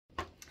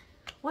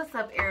What's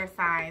up, air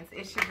signs?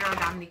 It's your girl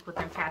Dominique with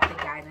Empathic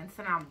Guidance,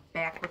 and I'm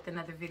back with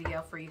another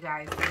video for you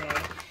guys today.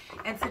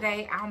 And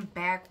today I'm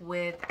back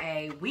with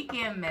a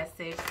weekend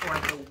message for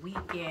the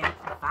weekend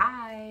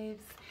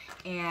vibes.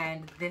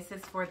 And this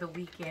is for the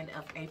weekend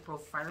of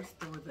April 1st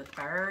through the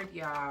 3rd,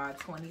 y'all,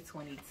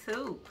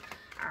 2022.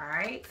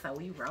 Alright, so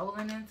we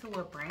rolling into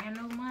a brand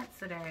new month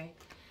today.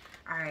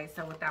 Alright,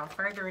 so without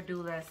further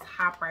ado, let's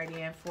hop right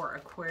in for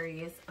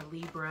Aquarius,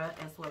 Libra,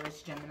 as well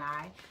as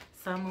Gemini.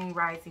 Sun, Moon,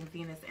 Rising,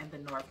 Venus, and the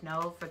North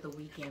Node for the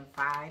weekend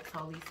vibes.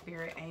 Holy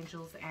Spirit,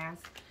 angels,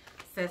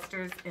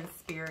 ancestors, and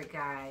spirit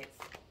guides.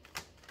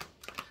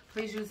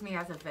 Please use me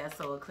as a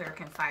vessel, a clear,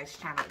 concise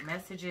channeled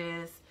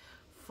messages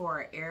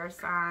for air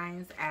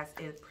signs as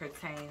it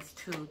pertains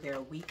to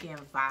their weekend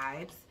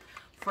vibes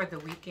for the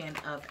weekend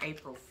of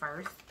April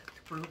 1st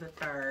through the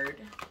 3rd.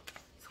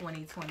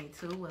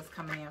 2022 was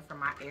coming in for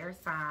my air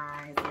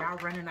signs. Y'all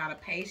running out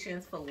of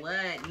patience for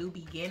what? New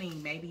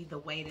beginning. Maybe the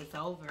wait is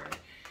over.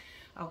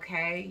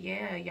 Okay,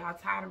 yeah, y'all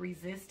tired of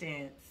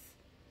resistance.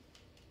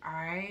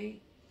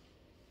 Alright.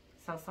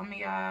 So some of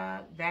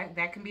y'all,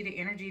 that can be the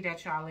energy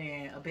that y'all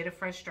in. A bit of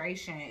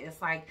frustration.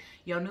 It's like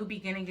your new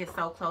beginning is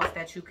so close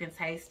that you can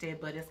taste it,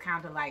 but it's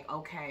kind of like,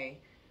 okay,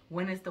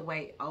 when is the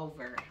wait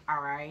over?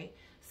 Alright.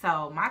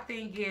 So my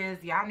thing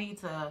is, y'all need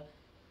to,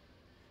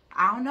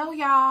 I don't know,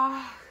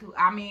 y'all.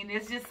 I mean,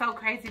 it's just so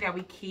crazy that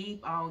we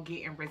keep on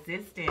getting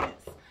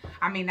resistance.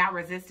 I mean, not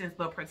resistance,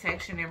 but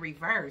protection in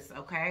reverse,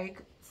 okay?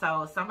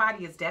 So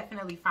somebody is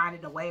definitely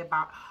finding a way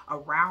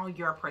around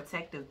your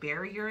protective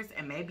barriers,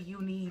 and maybe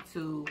you need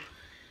to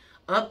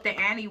up the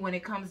ante when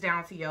it comes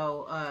down to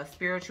your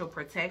spiritual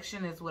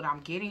protection is what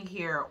I'm getting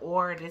here.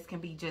 Or this can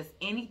be just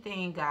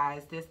anything,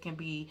 guys. This can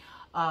be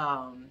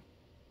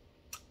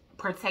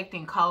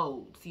protecting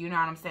codes, you know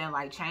what I'm saying,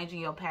 like changing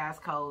your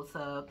passcodes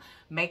up,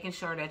 making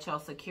sure that your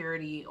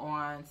security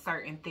on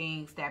certain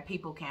things that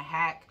people can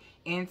hack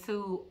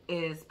into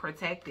is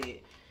protected,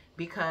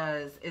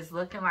 because it's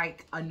looking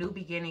like a new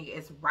beginning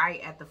is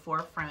right at the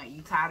forefront.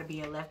 You tired of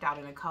being left out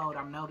in the cold.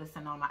 I'm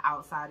noticing on the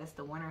outside it's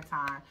the winter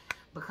time,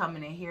 but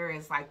coming in here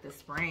is like the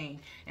spring,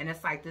 and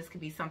it's like this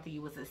could be something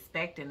you was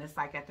expecting. It's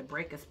like at the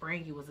break of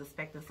spring you was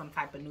expecting some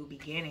type of new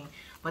beginning,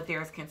 but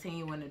there's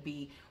continuing to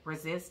be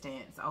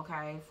resistance.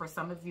 Okay, for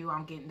some of you,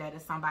 I'm getting that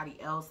it's somebody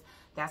else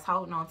that's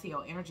holding on to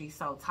your energy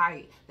so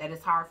tight that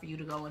it's hard for you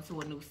to go into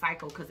a new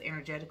cycle, because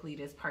energetically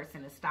this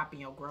person is stopping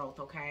your growth.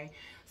 Okay,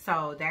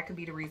 so that could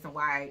be the reason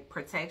why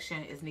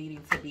protection is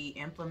needing to be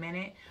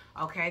implemented.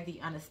 Okay, the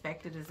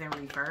unexpected is in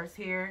reverse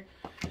here.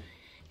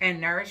 And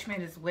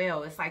nourishment as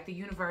well. It's like the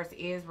universe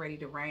is ready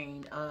to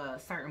rain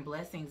certain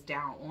blessings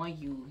down on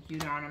you. You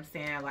know what I'm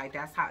saying? Like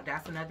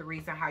that's another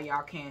reason how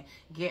y'all can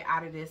get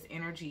out of this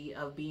energy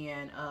of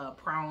being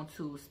prone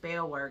to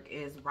spell work,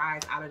 is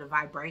rise out of the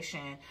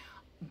vibration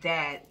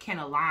that can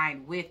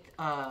align with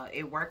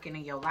it working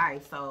in your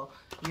life. So,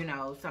 you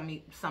know,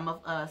 some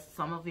of us,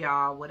 some of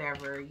y'all,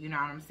 whatever, you know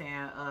what I'm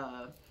saying?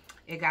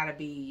 It gotta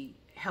be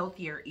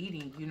healthier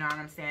eating, you know what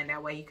I'm saying?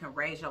 That way you can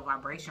raise your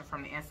vibration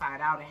from the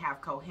inside out and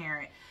have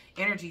coherent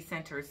energy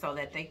centers so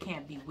that they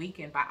can't be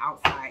weakened by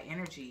outside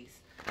energies.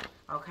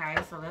 Okay,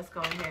 so let's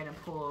go ahead and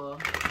pull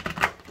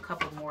a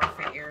couple more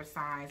for air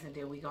signs, and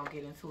then we're gonna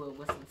get into it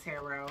with some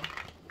tarot.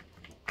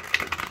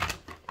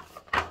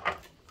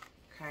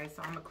 Okay,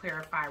 so I'm gonna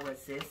clarify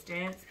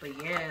resistance,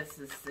 but yes,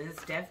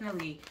 it's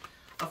definitely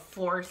a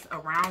force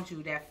around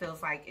you that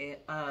feels like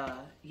it,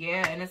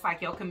 yeah, and it's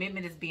like your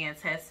commitment is being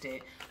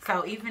tested.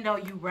 So even though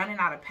you running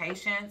out of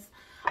patience,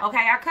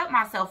 okay, I cut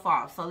myself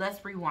off, so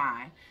let's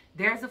rewind.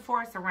 There's a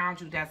force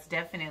around you that's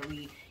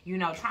definitely, you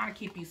know, trying to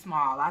keep you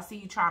small. I see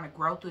you trying to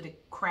grow through the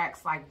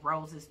cracks like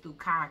roses through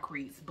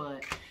concretes,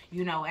 but,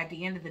 you know, at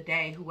the end of the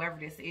day, whoever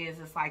this is,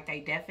 it's like they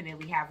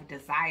definitely have a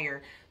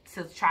desire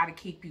to try to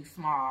keep you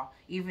small,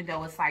 even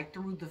though it's like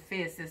through the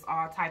fist, it's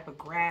all type of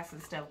grass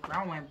and stuff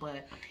growing,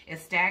 but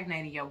it's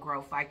stagnating your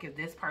growth. Like if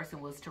this person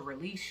was to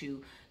release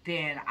you,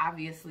 then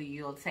obviously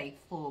you'll take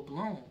full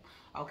bloom.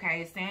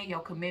 Okay, it's saying your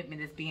commitment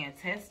is being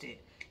tested,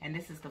 and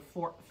this is the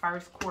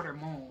first quarter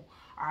moon.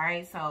 All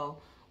right, so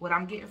what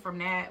I'm getting from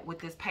that with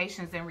this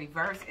patience in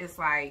reverse is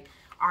like,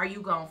 are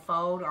you going to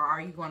fold or are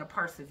you going to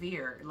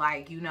persevere?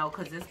 Like, you know,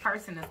 because this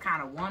person is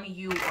kind of wanting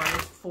you, or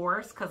this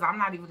force, because I'm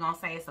not even going to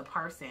say it's a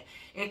person.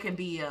 It can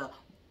be a,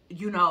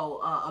 you know,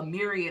 a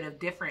myriad of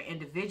different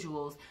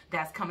individuals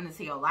that's coming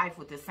into your life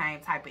with the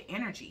same type of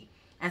energy.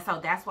 And so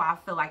that's why I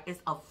feel like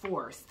it's a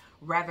force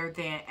rather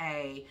than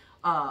a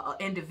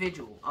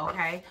individual.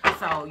 Okay,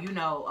 so, you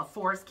know, a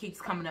force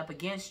keeps coming up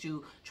against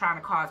you trying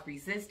to cause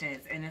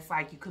resistance, and it's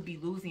like you could be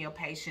losing your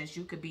patience,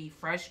 you could be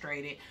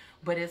frustrated,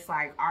 but it's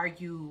like, are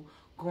you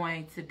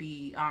going to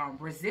be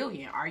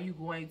resilient? Are you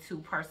going to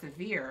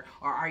persevere,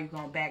 or are you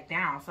going to back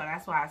down? So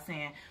that's why I'm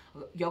saying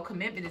your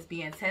commitment is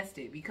being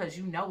tested, because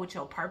you know what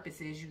your purpose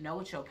is, you know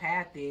what your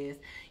path is,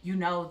 you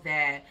know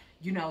that,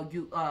 you know,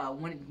 you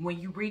when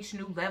you reach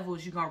new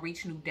levels, you're gonna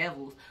reach new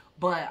devils,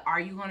 But are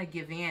you going to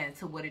give in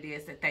to what it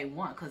is that they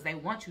want? Because they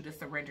want you to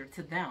surrender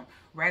to them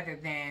rather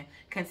than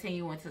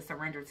continuing to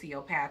surrender to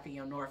your path and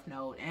your north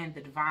node and the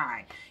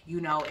divine,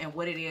 you know, and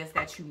what it is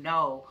that you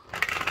know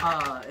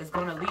is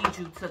going to lead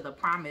you to the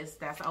promise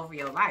that's over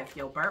your life,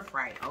 your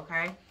birthright,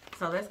 okay?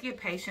 So let's get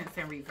patience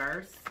in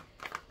reverse.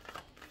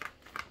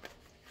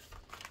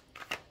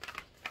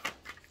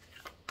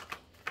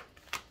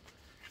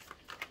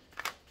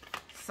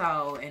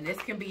 So, and this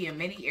can be in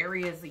many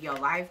areas of your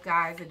life,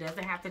 guys. It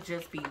doesn't have to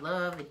just be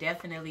love. It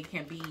definitely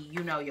can be,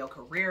 you know, your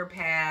career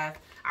path.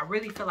 I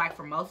really feel like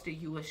for most of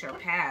you, it's your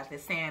path.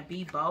 It's saying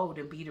be bold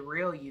and be the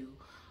real you.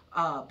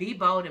 Be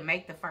bold and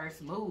make the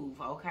first move,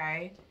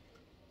 okay?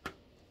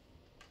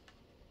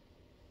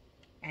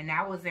 And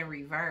that was in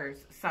reverse.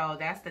 So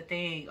that's the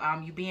thing.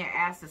 You being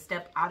asked to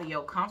step out of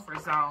your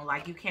comfort zone.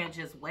 Like, you can't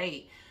just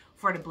wait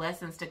for the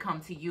blessings to come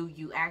to you.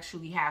 You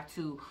actually have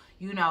to,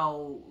 you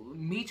know,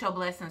 meet your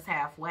blessings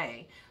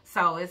halfway.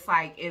 So it's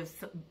like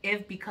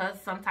if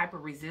because some type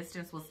of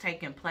resistance was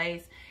taking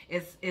place,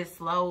 it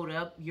slowed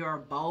up your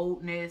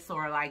boldness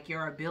or like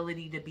your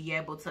ability to be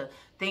able to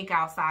think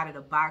outside of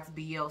the box,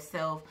 be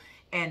yourself,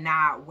 and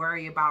not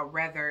worry about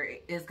whether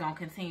it's going to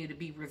continue to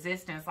be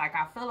resistance. Like,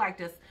 I feel like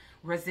this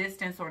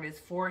resistance or this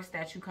force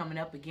that you coming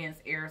up against,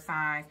 air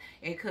signs,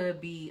 it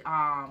could be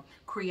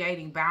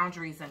creating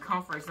boundaries and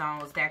comfort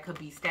zones that could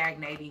be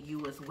stagnating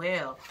you as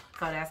well.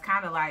 So that's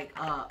kind of like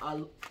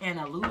an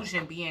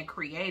illusion being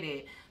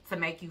created to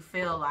make you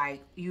feel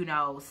like, you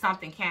know,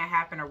 something can't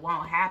happen or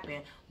won't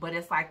happen. But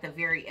it's like the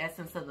very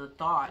essence of the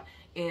thought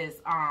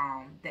is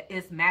that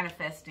it's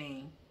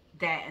manifesting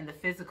that in the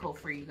physical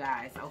for you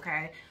guys,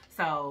 okay?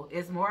 So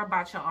it's more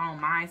about your own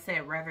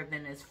mindset rather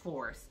than this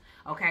force,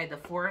 okay? The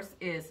force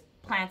is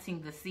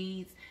planting the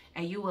seeds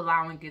and you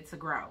allowing it to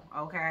grow,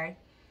 okay?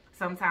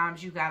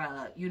 Sometimes you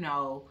gotta, you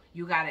know,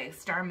 you gotta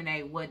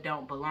exterminate what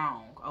don't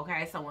belong,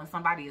 okay? So when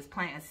somebody is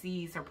planting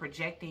seeds or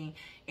projecting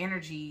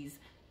energies,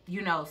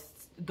 you know,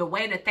 the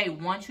way that they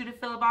want you to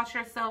feel about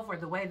yourself or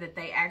the way that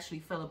they actually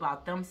feel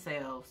about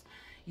themselves,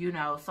 you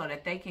know, so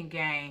that they can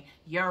gain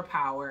your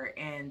power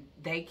and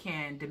they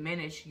can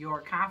diminish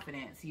your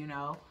confidence, you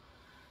know.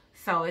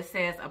 So it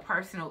says a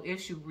personal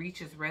issue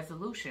reaches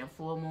resolution,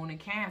 full moon in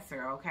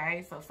Cancer,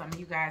 okay? So some of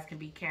you guys can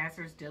be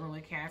Cancers, dealing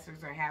with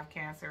Cancers, or have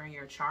Cancer in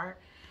your chart,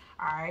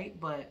 all right?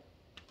 But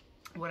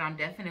what I'm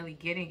definitely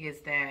getting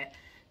is that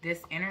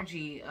this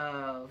energy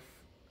of,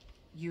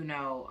 you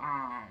know,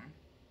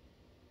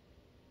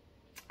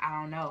 I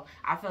don't know.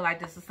 I feel like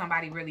this is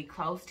somebody really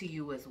close to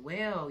you as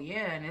well.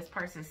 Yeah, and this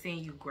person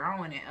seeing you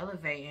growing and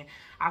elevating.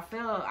 I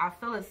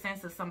feel a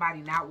sense of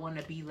somebody not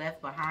wanting to be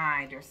left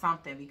behind or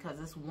something,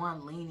 because it's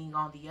one leaning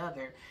on the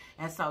other.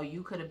 And so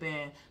you could have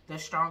been the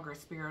stronger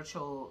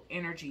spiritual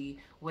energy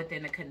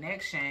within the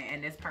connection,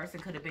 and this person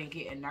could have been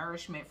getting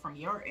nourishment from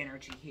your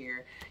energy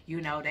here.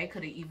 You know, they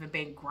could have even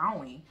been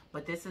growing,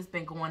 but this has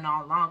been going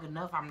on long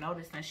enough. I'm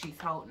noticing she's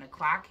holding a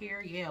clock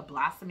here. Yeah,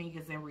 blossoming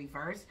is in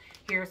reverse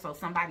here. So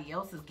somebody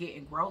else is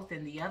getting growth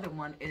and the other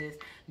one is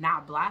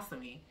not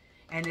blossoming.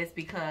 And it's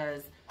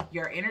because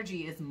your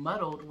energy is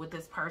muddled with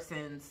this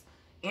person's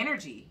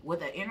energy,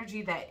 with an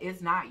energy that is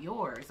not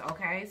yours,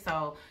 okay?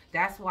 So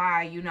that's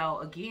why, you know,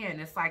 again,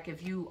 it's like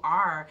if you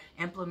are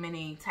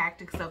implementing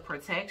tactics of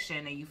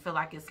protection and you feel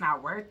like it's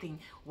not working,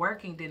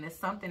 then it's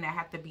something that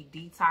has to be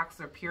detoxed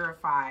or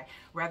purified,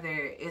 whether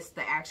it's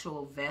the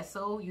actual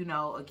vessel, you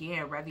know,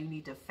 again, whether you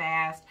need to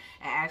fast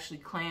and actually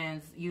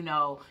cleanse, you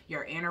know,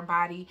 your inner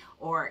body,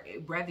 or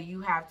whether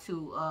you have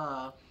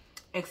to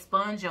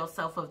expunge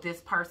yourself of this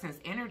person's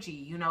energy,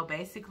 you know,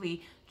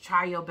 basically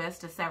try your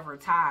best to sever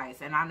ties.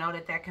 And I know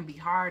that that can be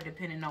hard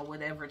depending on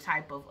whatever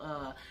type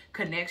of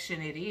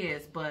connection it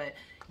is, but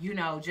you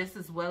know, just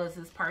as well as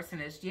this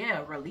person is,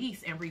 yeah,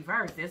 release and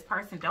reverse. This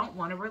person don't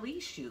want to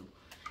release you,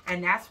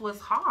 and that's what's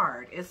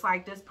hard. It's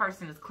like this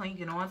person is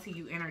clinging on to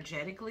you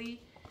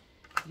energetically.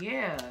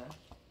 Yeah.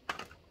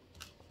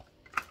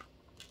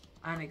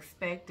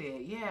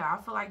 Unexpected. Yeah,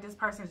 I feel like this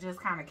person just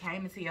kind of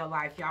came into your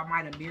life. Y'all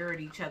might have mirrored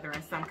each other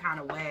in some kind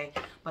of way,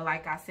 but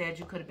like I said,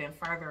 you could have been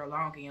further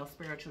along in your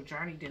spiritual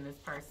journey than this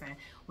person.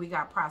 We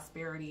got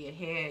prosperity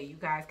ahead. You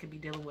guys could be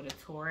dealing with a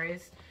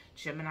Taurus,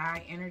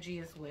 Gemini energy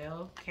as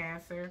well,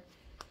 Cancer.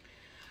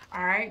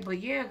 All right,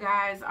 but yeah,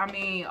 guys, I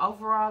mean,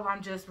 overall,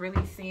 I'm just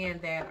really seeing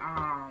that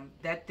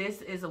that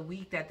this is a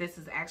week that this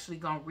is actually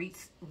going to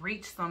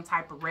reach some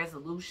type of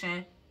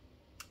resolution.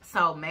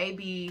 So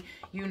maybe,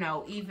 you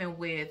know, even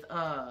with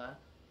all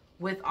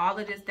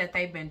of this that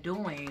they've been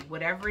doing,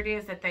 whatever it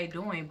is that they're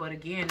doing, but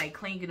again, they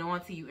clinging on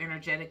to you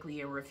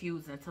energetically and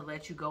refusing to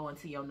let you go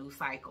into your new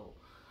cycle.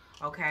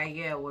 Okay,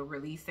 yeah, with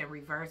release and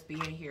reverse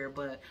being here,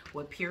 but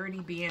with purity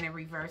being in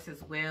reverse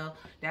as well,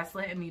 that's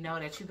letting me know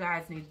that you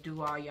guys need to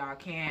do all y'all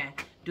can.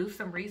 Do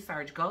some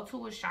research. Go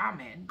to a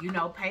shaman. You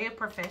know, pay a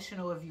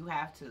professional if you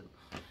have to.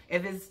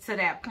 If it's to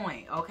that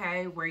point,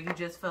 okay, where you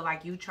just feel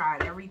like you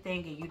tried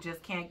everything and you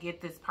just can't get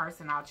this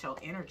person out your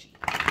energy.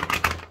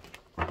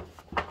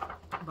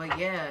 But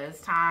yeah,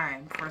 it's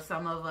time for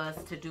some of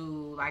us to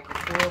do like a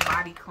full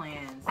body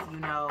cleanse, you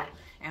know.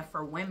 And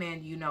for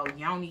women, you know,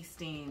 yoni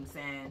steams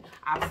and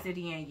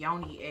obsidian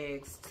yoni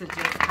eggs to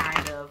just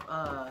kind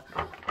of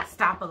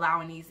stop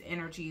allowing these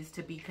energies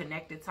to be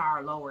connected to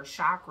our lower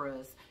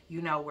chakras,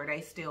 you know, where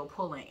they still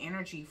pulling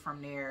energy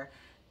from there.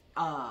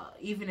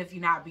 Even if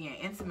you're not being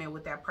intimate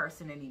with that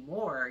person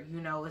anymore, you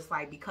know, it's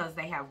like because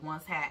they have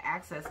once had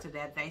access to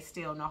that, they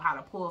still know how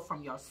to pull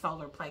from your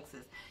solar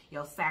plexus,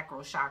 your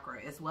sacral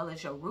chakra, as well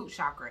as your root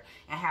chakra,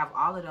 and have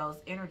all of those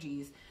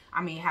energies.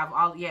 I mean, have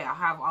all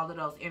of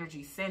those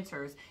energy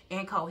centers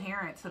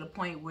incoherent to the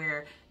point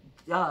where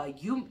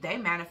they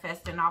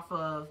manifesting off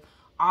of,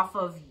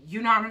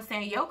 you know what I'm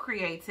saying, your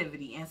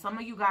creativity. And some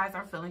of you guys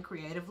are feeling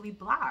creatively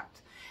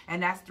blocked.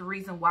 And that's the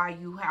reason why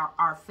you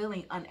are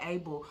feeling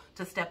unable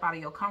to step out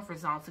of your comfort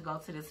zone to go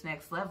to this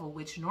next level,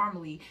 which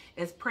normally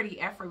is pretty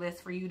effortless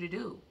for you to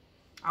do.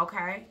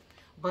 Okay?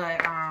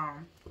 But,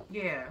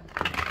 yeah.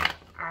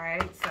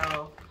 Alright,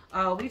 so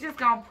we just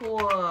gonna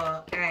pull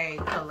a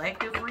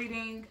collective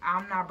reading.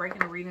 I'm not breaking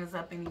the readings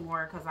up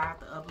anymore because I have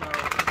to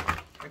upload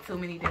for too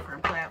many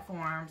different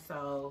platforms.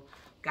 So,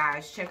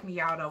 guys, check me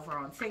out over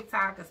on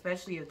TikTok,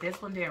 especially if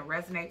this one didn't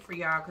resonate for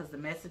y'all, because the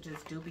messages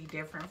do be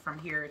different from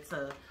here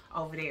to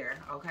over there,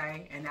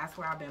 okay? And that's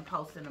where I've been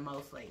posting the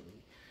most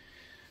lately.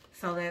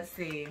 So let's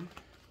see.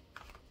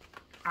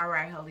 All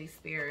right, Holy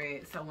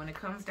Spirit. So when it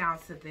comes down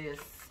to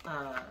this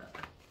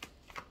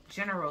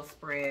general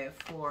spread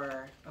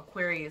for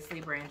Aquarius,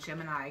 Libra, and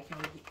Gemini, can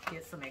we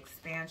get some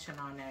expansion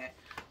on that?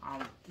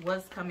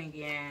 What's coming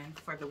in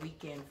for the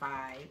weekend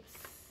vibes?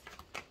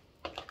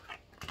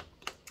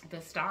 The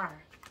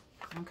Star.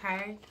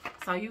 Okay,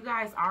 so you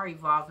guys are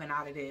evolving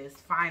out of this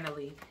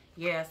finally.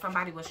 Yeah,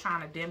 somebody was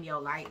trying to dim your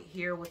light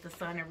here with the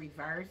Sun in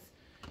reverse,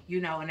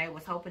 you know, and they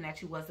was hoping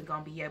that you wasn't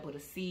gonna be able to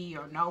see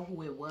or know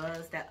who it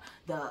was. That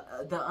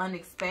the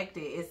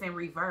unexpected is in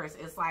reverse.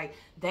 It's like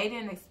they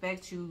didn't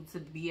expect you to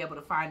be able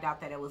to find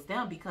out that it was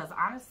them, because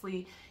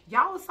honestly,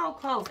 y'all was so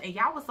close, and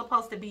y'all was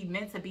supposed to be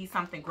meant to be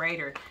something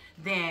greater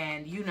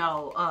than, you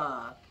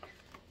know,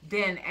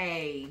 than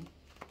a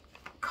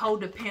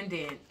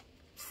codependent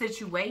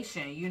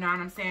situation. You know what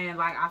I'm saying?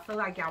 Like, I feel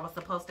like y'all was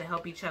supposed to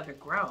help each other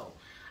grow.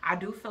 I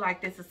do feel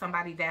like this is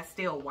somebody that's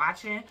still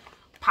watching,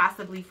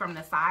 possibly from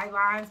the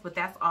sidelines, but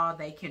that's all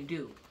they can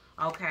do.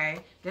 Okay,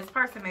 this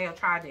person may have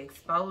tried to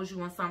expose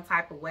you in some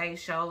type of way,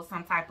 showed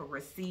some type of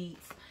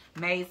receipts,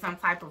 made some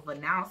type of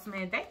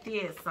announcement. They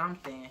did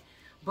something,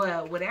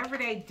 but whatever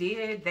they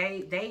did,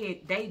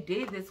 they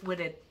did this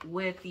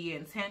with the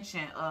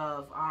intention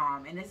of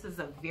and this is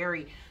a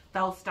very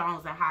throw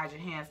stones and hide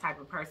your hands type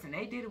of person.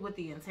 They did it with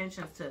the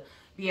intentions to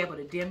be able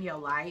to dim your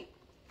light.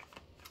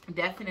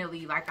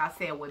 Definitely, like I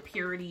said, with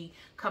purity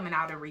coming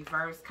out in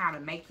reverse, kind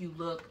of make you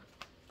look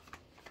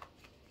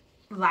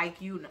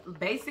like you,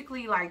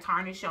 basically like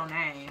tarnish your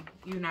name,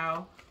 you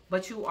know,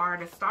 but you are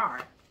the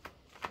star.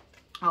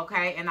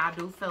 Okay, and I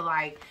do feel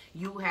like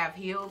you have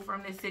healed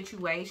from this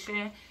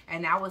situation,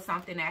 and that was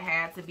something that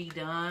had to be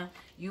done.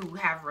 You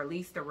have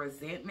released the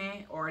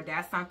resentment, or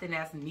that's something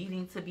that's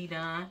needing to be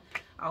done.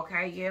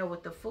 Okay, yeah,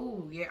 with the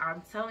Fool. Yeah,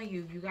 I'm telling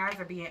you, you guys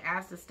are being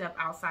asked to step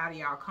outside of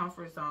your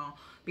comfort zone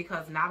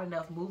because not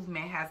enough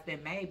movement has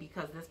been made,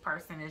 because this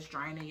person is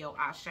draining your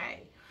ashe.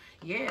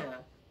 Yeah.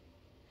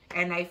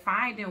 And they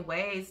finding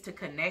ways to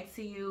connect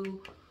to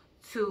you,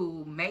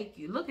 to make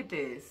you, look at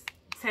this.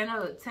 Ten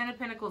of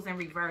Pentacles in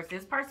reverse.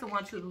 This person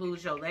wants you to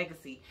lose your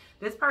legacy.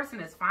 This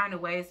person is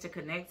finding ways to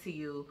connect to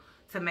you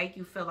to make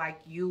you feel like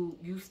you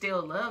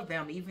still love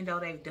them, even though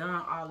they've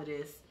done all of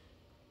this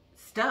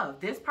stuff.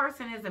 This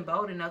person isn't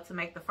bold enough to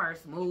make the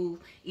first move,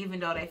 even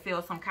though they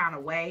feel some kind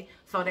of way.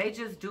 So they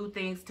just do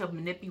things to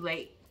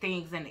manipulate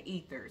things in the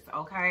ethers,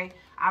 okay?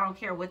 I don't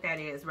care what that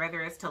is, whether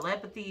it's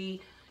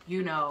telepathy,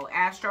 you know,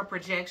 astral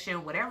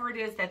projection, whatever it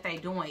is that they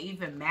doing,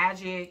 even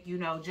magic, you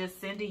know, just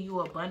sending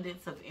you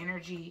abundance of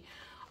energy,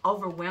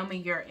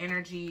 overwhelming your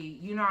energy,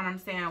 you know what I'm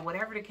saying?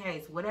 Whatever the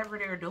case, whatever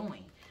they're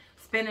doing,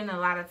 spending a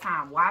lot of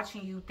time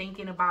watching you,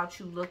 thinking about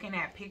you, looking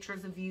at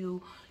pictures of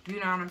you, you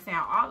know what I'm saying?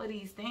 All of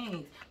these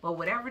things. But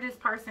whatever this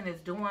person is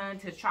doing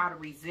to try to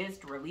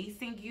resist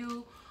releasing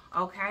you,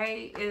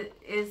 okay,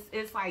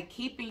 it's like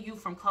keeping you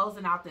from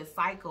closing out this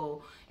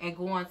cycle and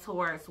going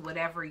towards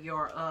whatever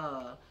your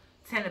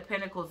Ten of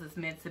Pentacles is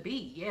meant to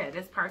be. Yeah,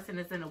 this person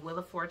is in a Wheel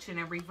of Fortune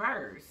in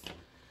reverse.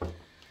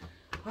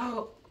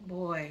 Oh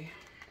boy,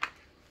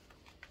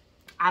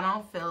 I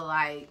don't feel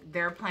like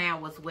their plan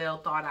was well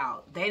thought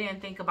out. They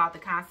didn't think about the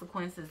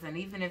consequences, and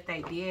even if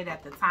they did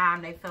at the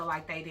time, they felt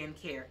like they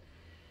didn't care.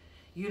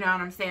 You know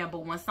what I'm saying?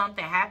 But when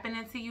something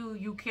happening to you,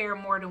 you care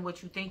more than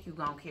what you think you're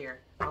gonna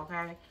care.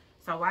 Okay,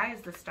 so why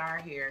is the Star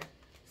here?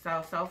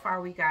 So far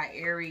we got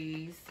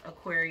Aries,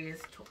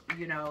 Aquarius,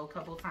 you know, a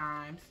couple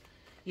times.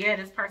 Yeah,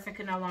 this person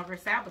can no longer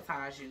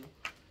sabotage you.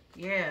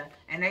 Yeah,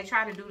 and they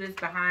try to do this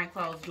behind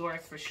closed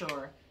doors for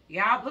sure.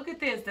 Y'all, look at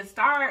this. The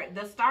star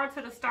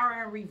to the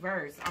star in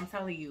reverse. I'm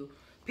telling you,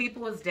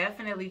 people is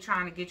definitely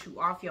trying to get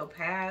you off your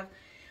path.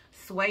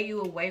 sway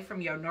you away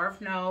from your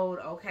North Node,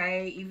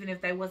 okay? Even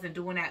if they wasn't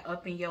doing that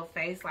up in your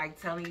face, like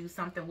telling you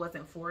something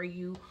wasn't for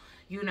you,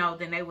 you know,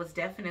 then they was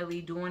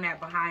definitely doing that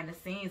behind the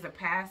scenes, or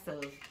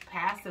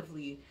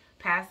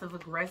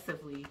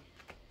passive-aggressively.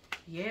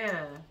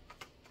 Yeah.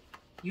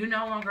 You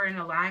no longer in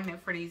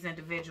alignment for these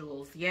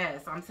individuals.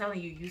 Yes, I'm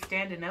telling you, you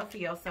standing up for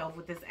yourself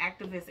with this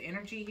activist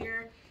energy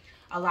here.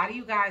 A lot of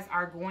you guys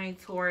are going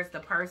towards the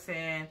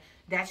person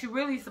that you're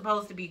really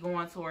supposed to be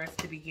going towards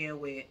to begin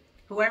with.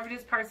 Whoever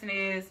this person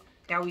is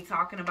that we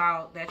talking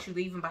about, that you're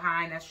leaving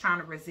behind, that's trying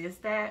to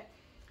resist that.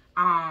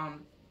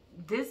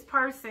 This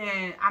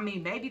person, I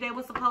mean, maybe they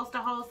were supposed to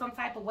hold some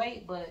type of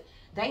weight, but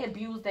they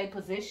abused their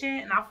position,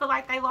 and I feel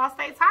like they lost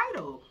their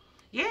title.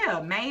 Yeah,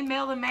 main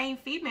male and main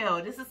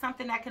female. This is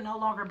something that can no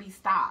longer be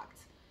stopped.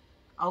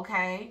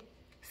 Okay?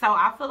 So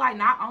I feel like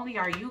not only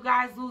are you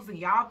guys losing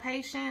y'all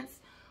patience,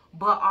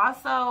 but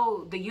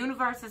also the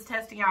universe is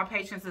testing y'all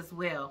patience as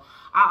well.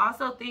 I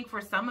also think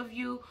for some of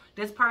you,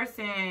 this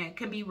person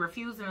can be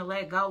refusing to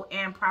let go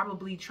and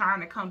probably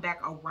trying to come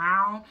back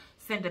around,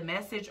 send a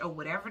message or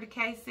whatever the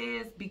case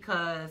is,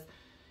 because,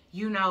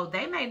 you know,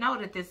 they may know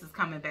that this is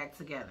coming back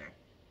together.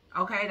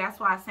 Okay? That's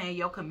why I'm saying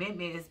your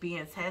commitment is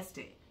being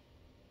tested.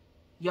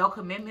 Your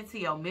commitment to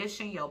your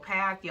mission, your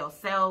path,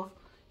 yourself,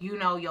 you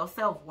know, your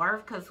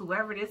self-worth, because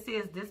whoever this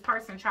is, this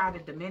person tried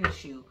to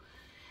diminish you.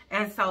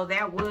 And so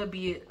that would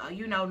be,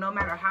 you know, no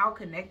matter how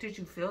connected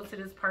you feel to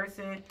this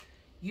person,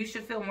 you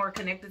should feel more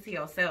connected to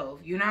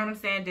yourself. You know what I'm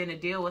saying? Than to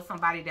deal with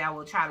somebody that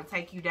will try to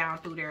take you down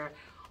through there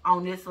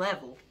on this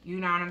level. You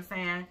know what I'm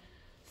saying?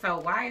 So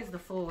why is the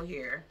Fool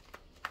here?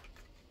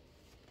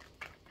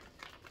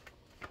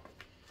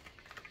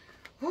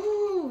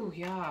 Whoo,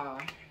 y'all.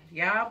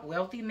 Yup,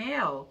 wealthy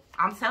male.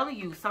 I'm telling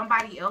you,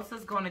 somebody else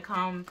is going to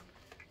come.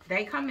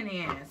 They coming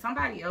in.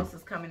 Somebody else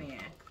is coming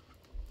in.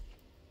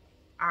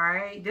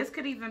 Alright, this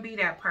could even be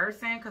that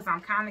person, because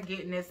I'm kind of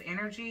getting this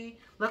energy.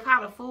 Look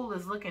how the Fool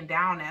is looking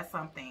down at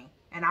something.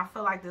 And I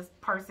feel like this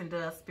person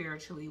does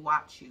spiritually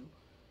watch you.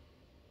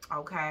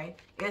 Okay?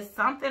 It's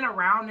something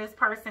around this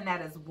person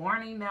that is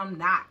warning them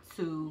not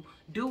to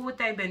do what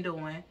they've been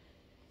doing.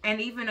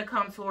 And even to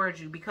come towards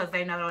you, because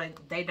they know that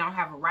they don't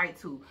have a right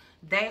to.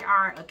 They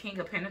are a King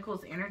of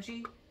Pentacles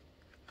energy.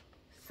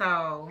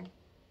 So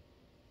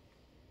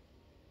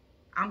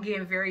I'm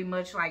getting very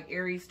much like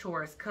Aries,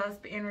 Taurus,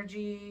 cusp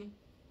energy.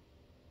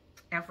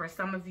 And for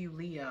some of you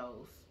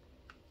Leos,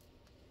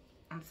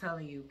 I'm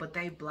telling you, but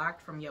they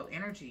blocked from your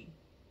energy.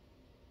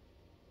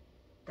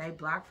 They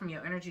blocked from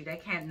your energy. They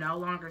can't no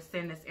longer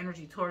send this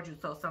energy towards you.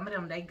 So some of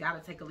them, they got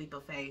to take a leap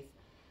of faith.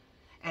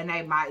 And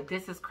they might,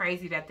 this is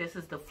crazy that this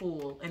is the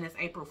Fool and it's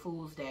April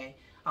Fool's Day.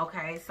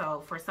 Okay,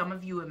 so for some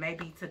of you, it may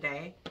be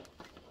today.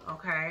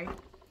 Okay.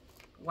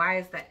 Why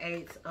is the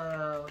 8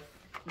 of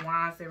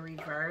Wands in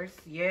reverse?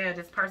 Yeah,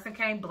 this person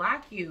can't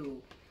block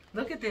you.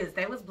 Look at this.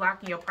 They was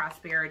blocking your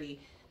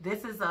prosperity.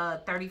 This is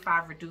a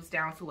 35 reduced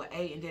down to an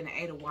 8 and then an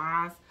 8 of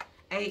Wands.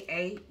 8,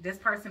 8. This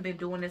person been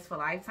doing this for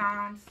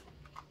lifetimes.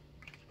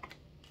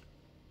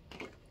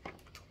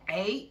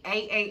 8,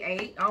 8, 8,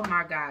 8. Oh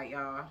my God,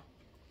 y'all.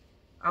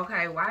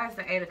 Okay, why is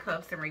the 8 of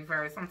Cups in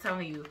reverse? I'm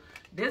telling you,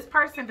 this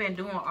person been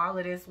doing all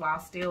of this while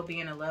still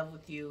being in love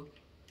with you.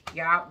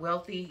 Y'all,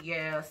 wealthy.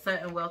 Yeah,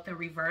 sudden wealth in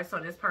reverse. So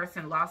this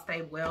person lost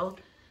their wealth.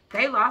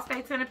 They lost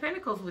their 10 of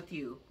Pentacles with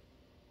you.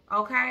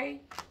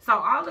 Okay? So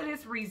all of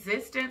this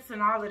resistance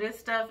and all of this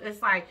stuff,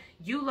 it's like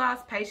you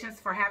lost patience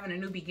for having a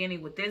new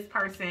beginning with this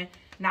person.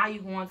 Now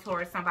you're going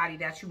towards somebody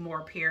that you're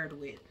more paired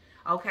with.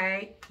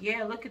 Okay?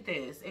 Yeah, look at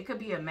this. It could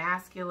be a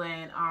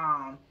masculine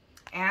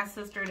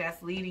ancestor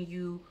that's leading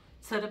you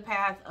to the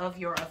path of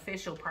your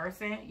official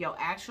person, your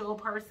actual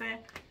person.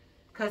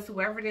 Because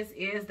whoever this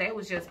is, they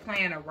was just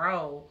playing a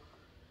role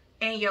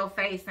in your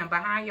face. And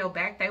behind your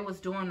back, they was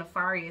doing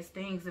nefarious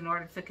things in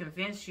order to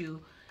convince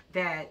you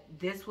that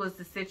this was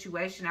the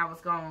situation that was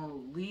going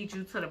to lead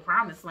you to the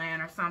promised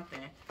land or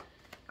something.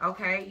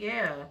 Okay,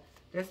 yeah.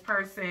 This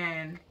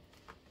person,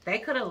 they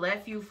could have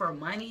left you for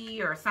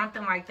money or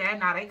something like that.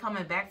 Now they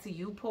coming back to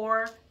you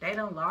poor. They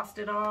done lost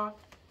it all.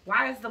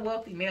 Why is the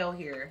wealthy male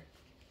here?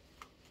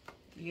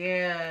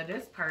 Yeah,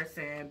 this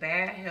person,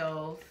 bad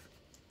health.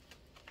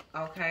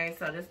 Okay,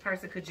 so this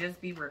person could just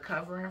be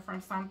recovering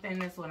from something.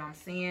 That's what I'm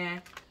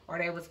seeing. Or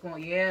they was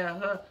going,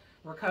 yeah,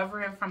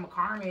 recovering from a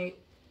karmic.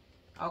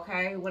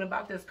 Okay, what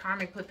about this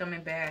karmic put them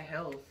in bad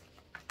health?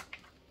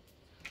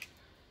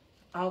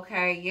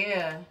 Okay,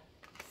 yeah.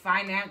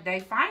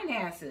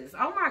 Finances.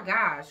 Oh my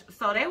gosh.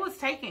 So they was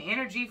taking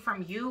energy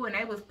from you and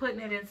they was putting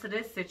it into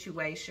this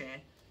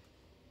situation.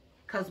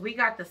 Because we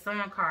got the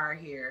Sun card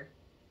here.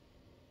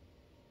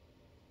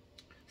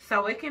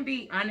 So it can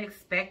be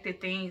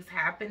unexpected things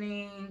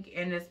happening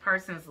in this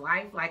person's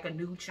life, like a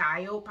new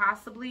child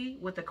possibly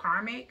with the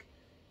karmic,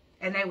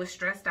 and they were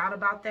stressed out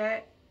about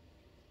that.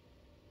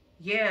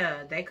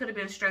 Yeah, they could have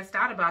been stressed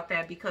out about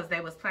that because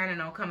they was planning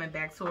on coming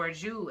back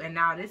towards you, and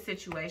now this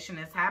situation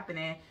is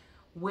happening,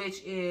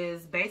 which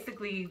is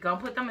basically going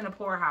to put them in a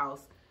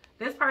poorhouse.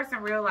 This person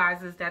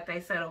realizes that they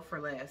settled for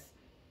less.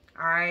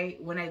 All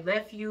right? When they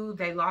left you,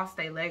 they lost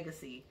their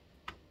legacy.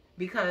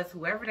 Because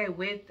whoever they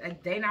with,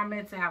 they not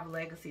meant to have a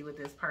legacy with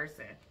this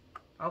person.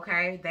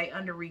 Okay? They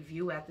under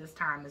review at this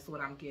time is what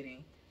I'm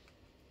getting.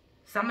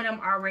 Some of them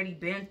already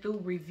been through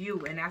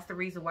review, and that's the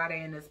reason why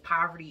they in this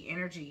poverty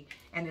energy.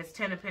 And this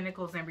 10 of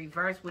Pentacles in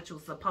reverse, which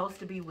was supposed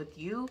to be with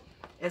you,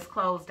 is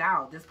closed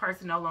out. This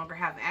person no longer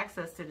have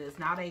access to this.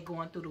 Now they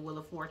going through the Wheel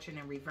of Fortune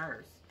in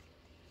reverse.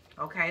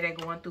 Okay, they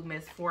going through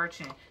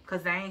misfortune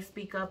because they ain't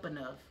speak up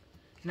enough.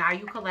 Now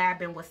you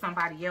collabing with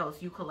somebody else.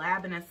 You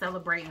collabing and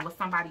celebrating with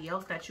somebody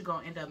else that you're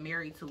going to end up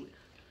married to.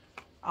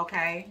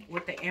 Okay,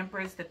 with the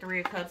Empress, the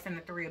 3 of Cups, and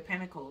the 3 of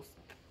Pentacles.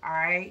 All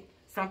right,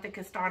 something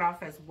can start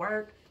off as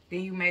work.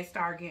 Then you may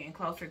start getting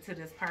closer to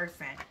this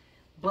person.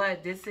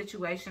 But this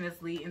situation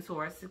is leading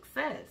towards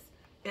success.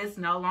 It's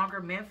no longer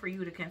meant for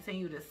you to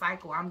continue to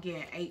cycle. I'm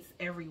getting 8s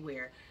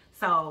everywhere.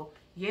 So,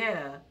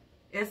 yeah.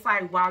 It's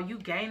like while you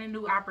gaining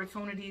new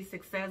opportunities,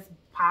 success,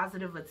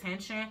 positive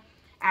attention,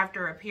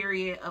 after a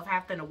period of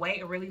having to wait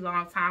a really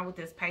long time with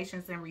this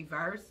patience in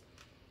reverse,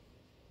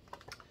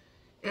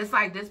 it's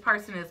like this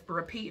person is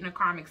repeating a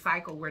karmic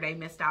cycle where they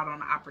missed out on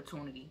the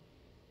opportunity.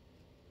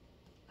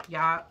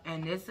 Y'all,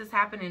 and this is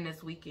happening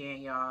this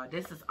weekend, y'all.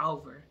 This is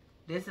over.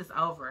 This is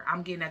over.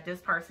 I'm getting that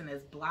this person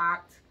is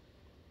blocked.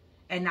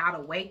 And now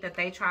the weight that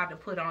they tried to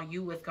put on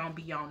you is going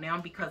to be on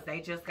them because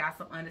they just got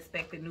some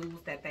unexpected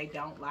news that they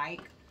don't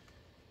like.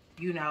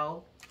 You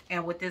know,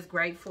 and with this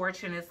great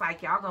fortune, it's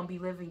like y'all gonna be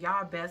living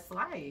y'all best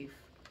life.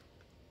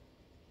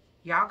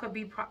 Y'all could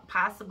be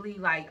possibly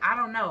like, I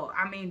don't know.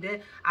 I mean,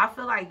 I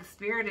feel like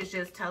Spirit is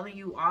just telling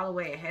you all the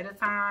way ahead of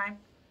time.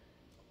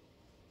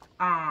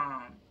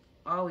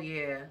 Oh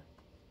yeah.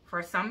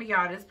 For some of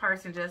y'all, this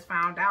person just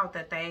found out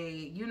that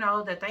they, you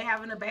know, that they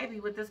having a baby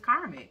with this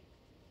karmic.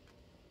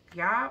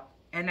 Y'all,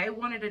 and they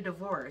wanted a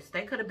divorce.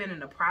 They could have been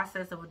in the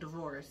process of a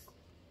divorce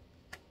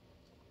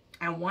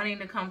and wanting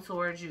to come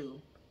towards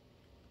you.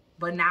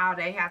 But now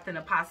they have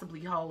to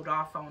possibly hold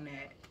off on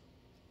that.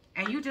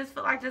 And you just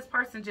feel like this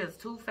person just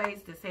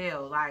two-faced as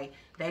hell. Like,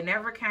 they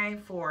never came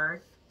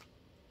forth.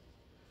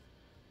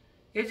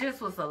 It just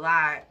was a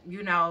lot.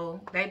 You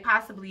know, they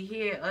possibly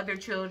hid other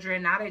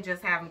children. Now they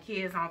just having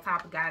kids on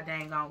top of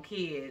goddamn on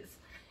kids.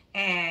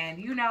 And,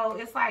 you know,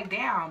 it's like,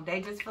 damn,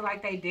 they just feel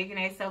like they digging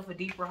themselves a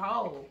deeper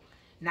hole.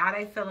 Now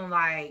they feeling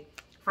like,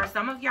 for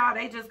some of y'all,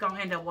 they just gonna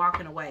end up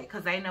walking away.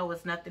 Because they know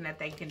it's nothing that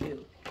they can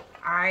do.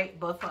 Alright?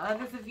 But for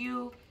others of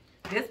you,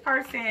 this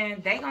person,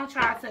 they gonna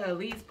try to at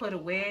least put a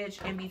wedge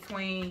in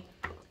between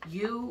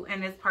you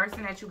and this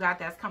person that you got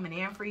that's coming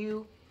in for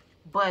you.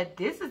 But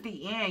this is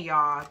the end,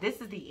 y'all.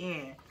 This is the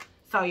end.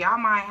 So y'all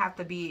might have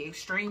to be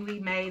extremely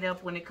made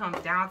up when it comes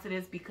down to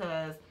this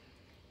because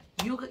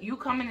you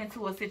coming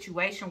into a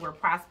situation where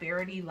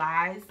prosperity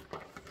lies.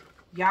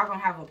 Y'all gonna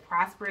have a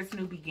prosperous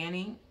new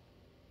beginning.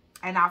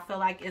 And I feel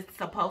like it's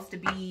supposed to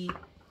be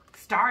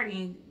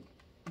starting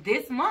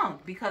this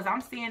month because I'm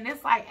seeing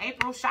this like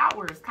April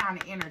showers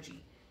kind of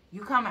energy.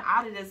 You coming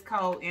out of this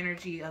cold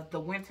energy of the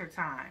winter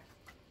time.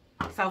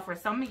 So for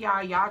some of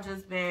y'all, y'all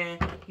just been,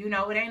 you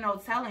know, it ain't no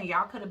telling.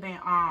 Y'all could have been,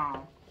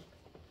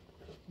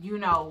 you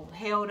know,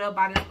 held up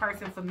by this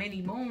person for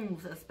many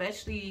moons,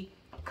 especially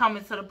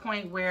coming to the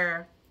point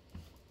where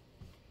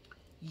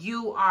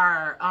you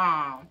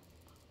are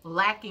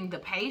lacking the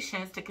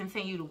patience to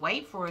continue to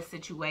wait for a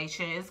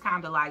situation. It's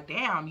kind of like,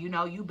 damn, you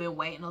know, you've been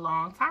waiting a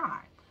long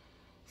time.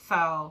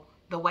 So,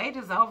 the wait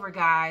is over,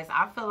 guys.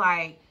 I feel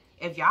like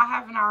if y'all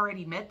haven't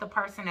already met the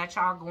person that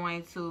y'all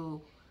going to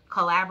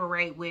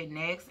collaborate with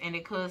next, and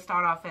it could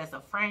start off as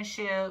a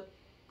friendship,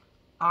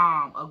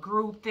 a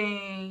group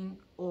thing,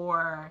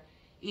 or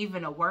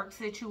even a work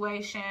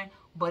situation,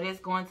 but it's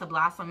going to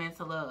blossom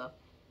into love.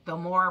 The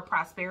more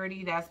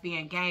prosperity that's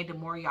being gained, the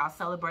more y'all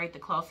celebrate, the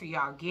closer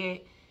y'all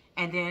get.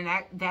 And then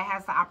that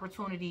has the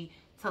opportunity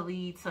to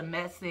lead to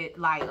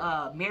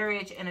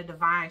marriage and a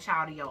divine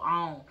child of your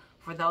own.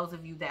 For those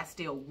of you that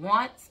still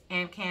want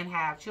and can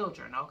have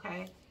children,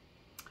 okay?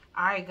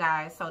 All right,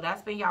 guys. So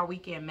that's been y'all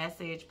weekend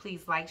message.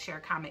 Please like,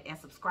 share, comment, and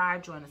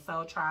subscribe. Join the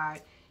Soul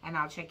Tribe. And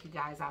I'll check you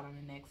guys out on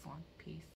the next one. Peace.